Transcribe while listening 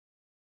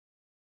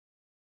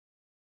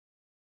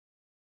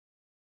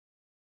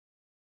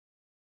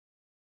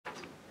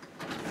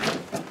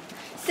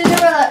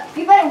Cinderella,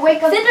 you better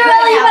wake up. Cinderella,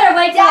 right you now. better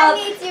wake Dad up.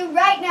 needs you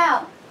right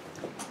now.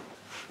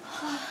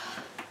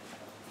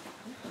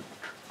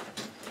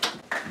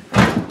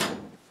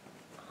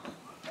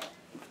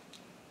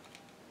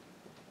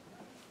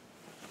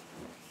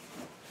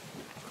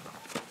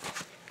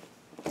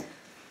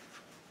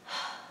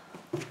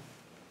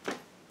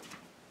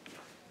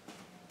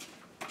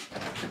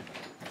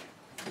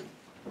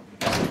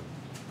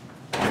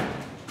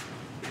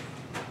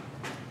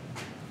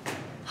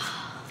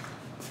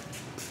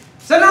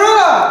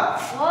 Cinderella!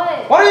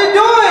 What? What are you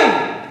doing?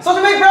 Supposed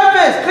to make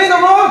breakfast, clean the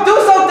room,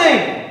 do something!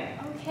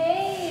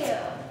 Okay.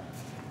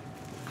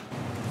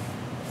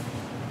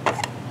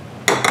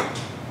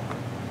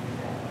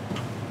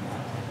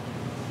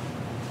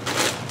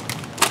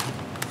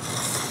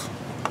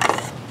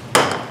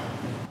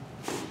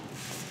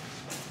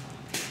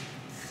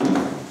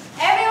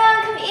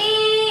 Everyone come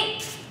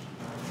eat!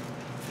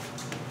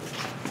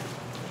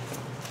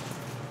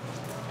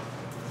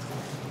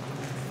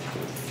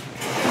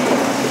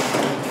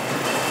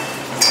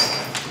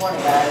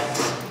 Morning, guys.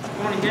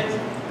 Morning, kids.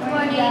 Good morning.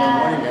 Morning,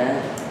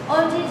 Dad.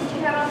 OMG, did you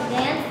hear about the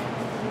dance?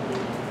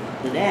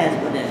 The dance?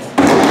 What dance?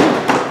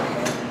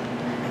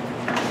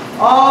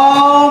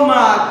 Oh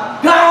my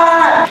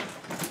God!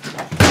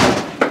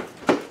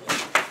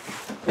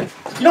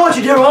 You know what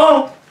you did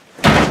wrong?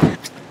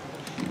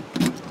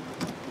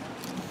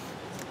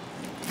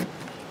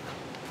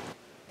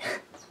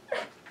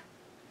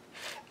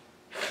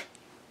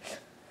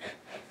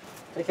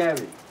 Take care of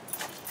it.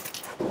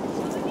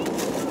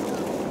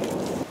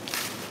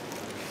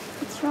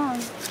 What's wrong?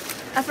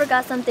 I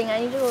forgot something. I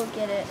need to go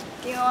get it.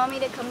 Do you want me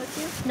to come with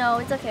you? No,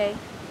 it's okay.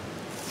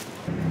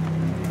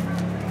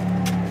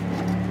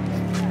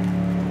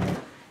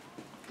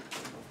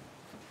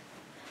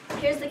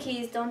 Here's the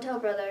keys. Don't tell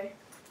brother.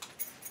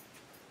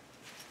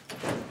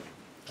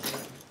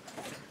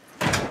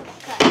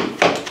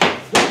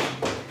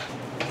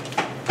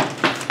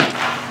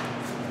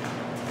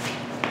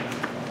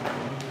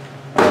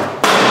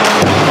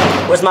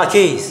 Where's my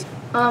keys?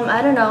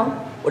 I don't know.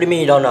 What do you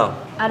mean you don't know?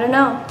 I don't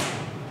know.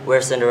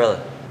 Where's Cinderella?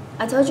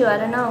 I told you I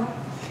don't know.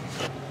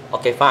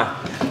 Okay, fine.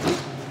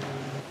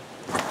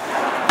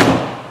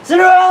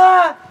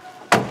 Cinderella!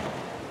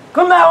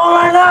 Come back home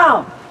right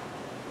now!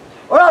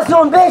 Or else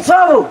you're in big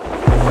trouble!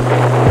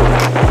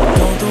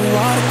 Don't the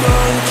water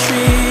grow the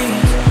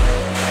trees?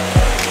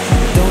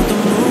 Don't the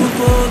moon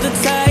pull the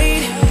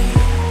tide?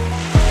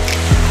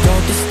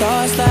 Don't the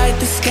stars light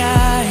the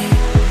sky?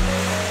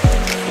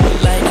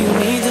 Like you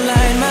need to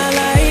light my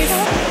life.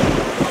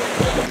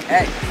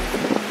 Hey,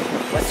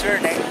 what's your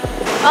name?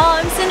 Oh,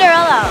 I'm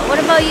Cinderella. What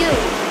about you?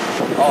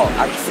 Oh,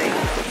 I'm Sing.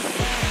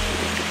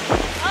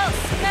 Oh,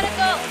 gotta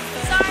go.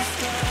 Sorry.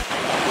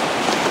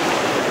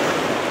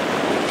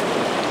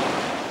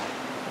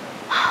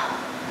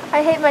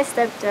 I hate my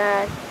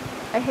stepdad.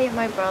 I hate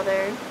my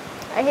brother.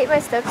 I hate my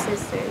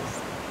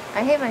stepsisters.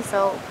 I hate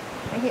myself.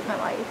 I hate my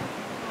life.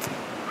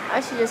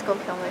 I should just go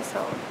kill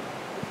myself.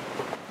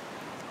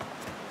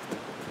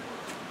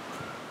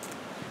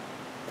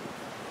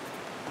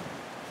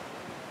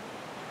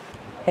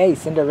 Hey,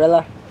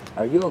 Cinderella,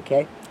 are you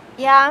okay?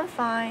 Yeah, I'm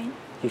fine.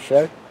 You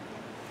sure?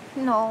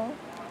 No.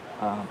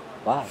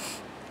 Why?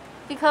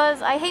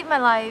 Because I hate my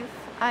life.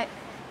 I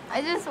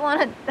just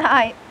want to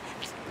die.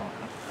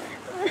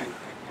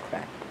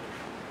 Crap.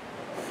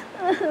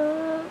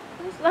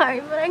 I'm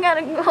sorry, but I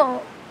gotta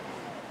go.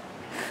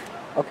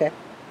 Okay.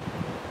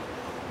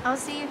 I'll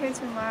see you here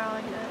tomorrow,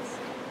 I guess.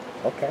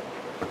 Okay.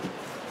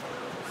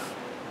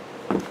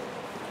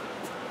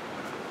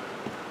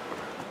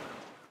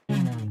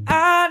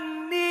 I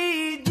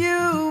need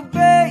you,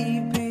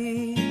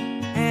 baby.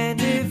 And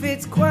if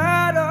it's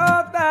quite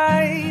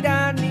alright,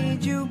 I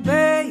need you,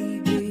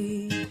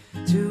 baby.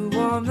 To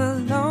warm the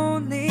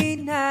lonely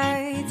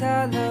nights.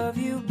 I love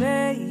you,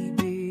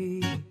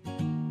 baby.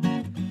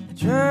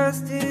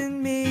 Trust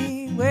in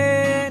me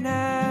when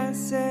I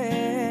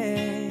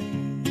say,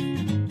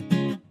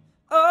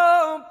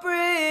 oh,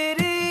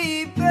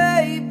 pretty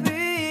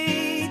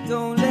baby,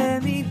 don't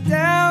let me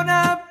down,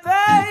 I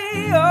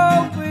pray.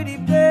 Oh, pretty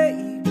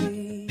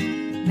baby,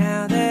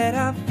 now that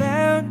I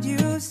found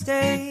you,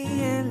 stay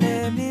and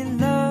let me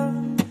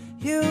love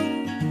you,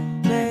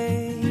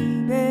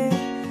 baby.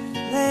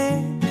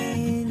 Let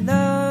me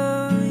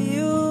love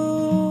you.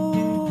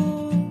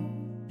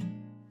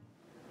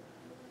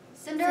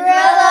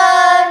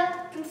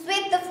 Cinderella, come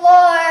sweep the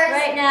floors.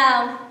 Right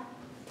now.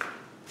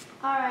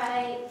 All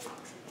right.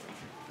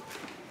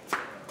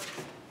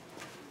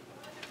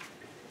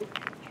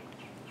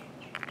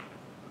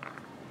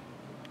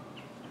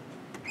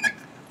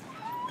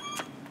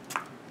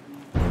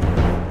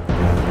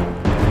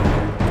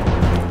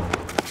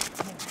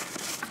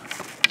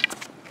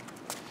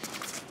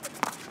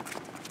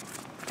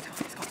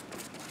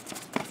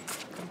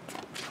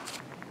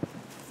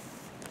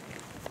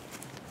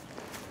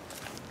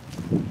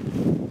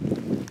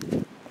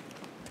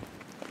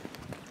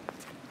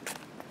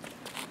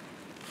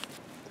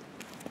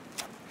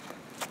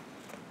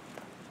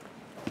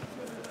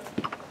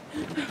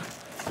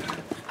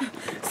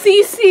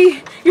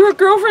 Cece, Your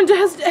girlfriend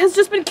has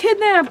just been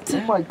kidnapped.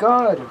 Oh my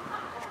god.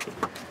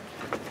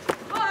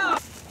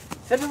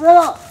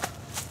 Cinderella!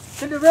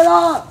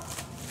 Cinderella!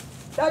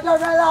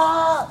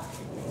 Cinderella!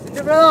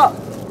 Cinderella!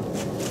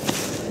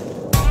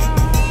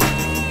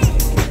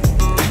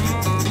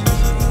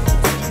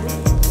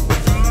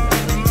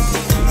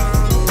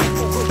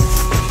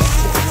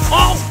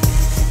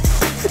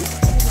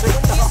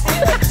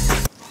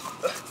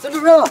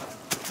 Cinderella!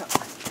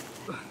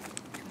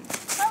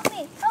 Help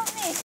me! Help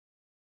me!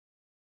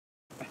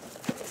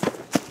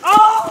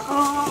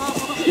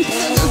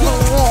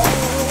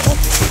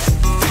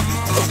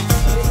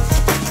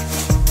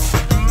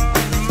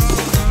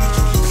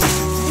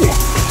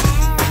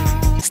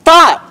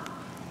 Stop!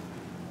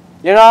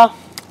 You know,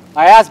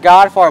 I asked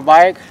God for a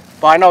bike,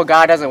 but I know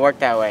God doesn't work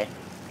that way.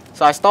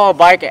 So I stole a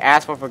bike and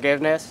asked for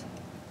forgiveness,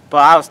 but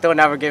I was still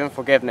never given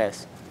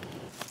forgiveness.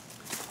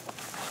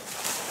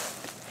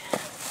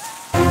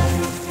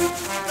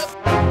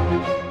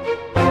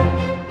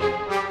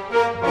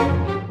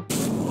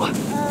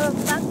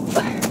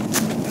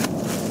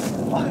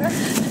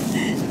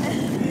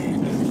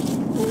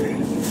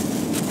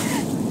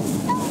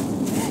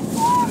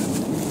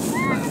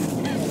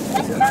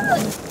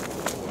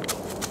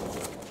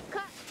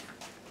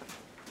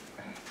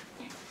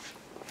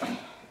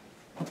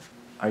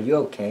 Are you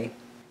okay?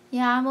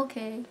 Yeah, I'm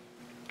okay.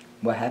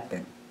 What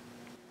happened?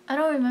 I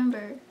don't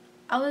remember.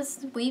 I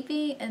was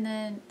weepy, and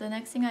then the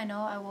next thing I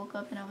know, I woke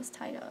up and I was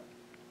tied up.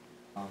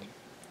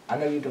 I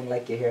know you don't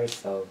like it here,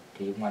 so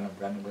do you want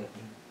to run with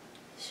me?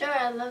 Sure,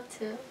 I'd love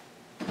to.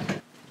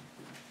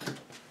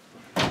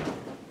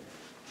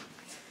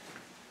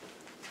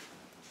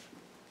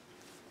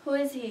 Who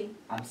is he?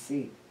 I'm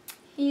C.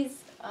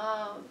 He's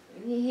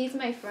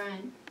my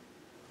friend.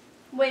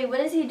 Wait, what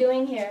is he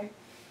doing here?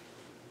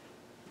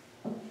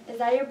 Is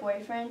that your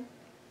boyfriend?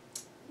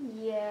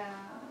 Yeah.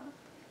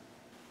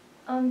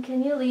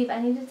 Can you leave?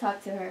 I need to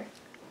talk to her.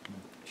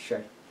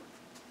 Sure.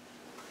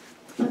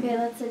 Okay,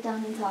 let's sit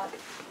down and talk.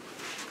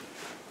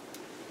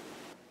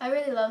 I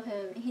really love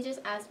him. He just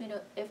asked me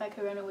if I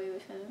could run away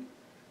with him.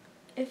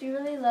 If you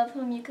really love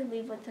him, you could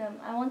leave with him.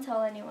 I won't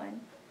tell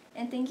anyone.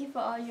 And thank you for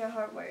all your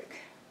hard work.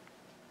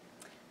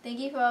 Thank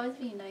you for always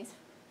being nice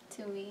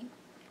to me.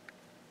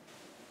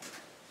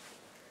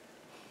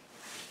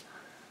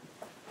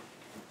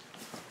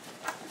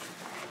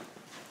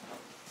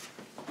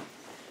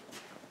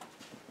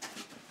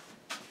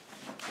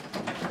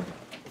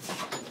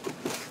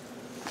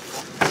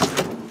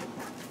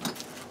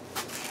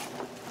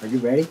 Are you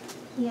ready?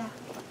 Yeah.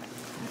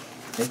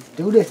 Let's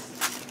do this.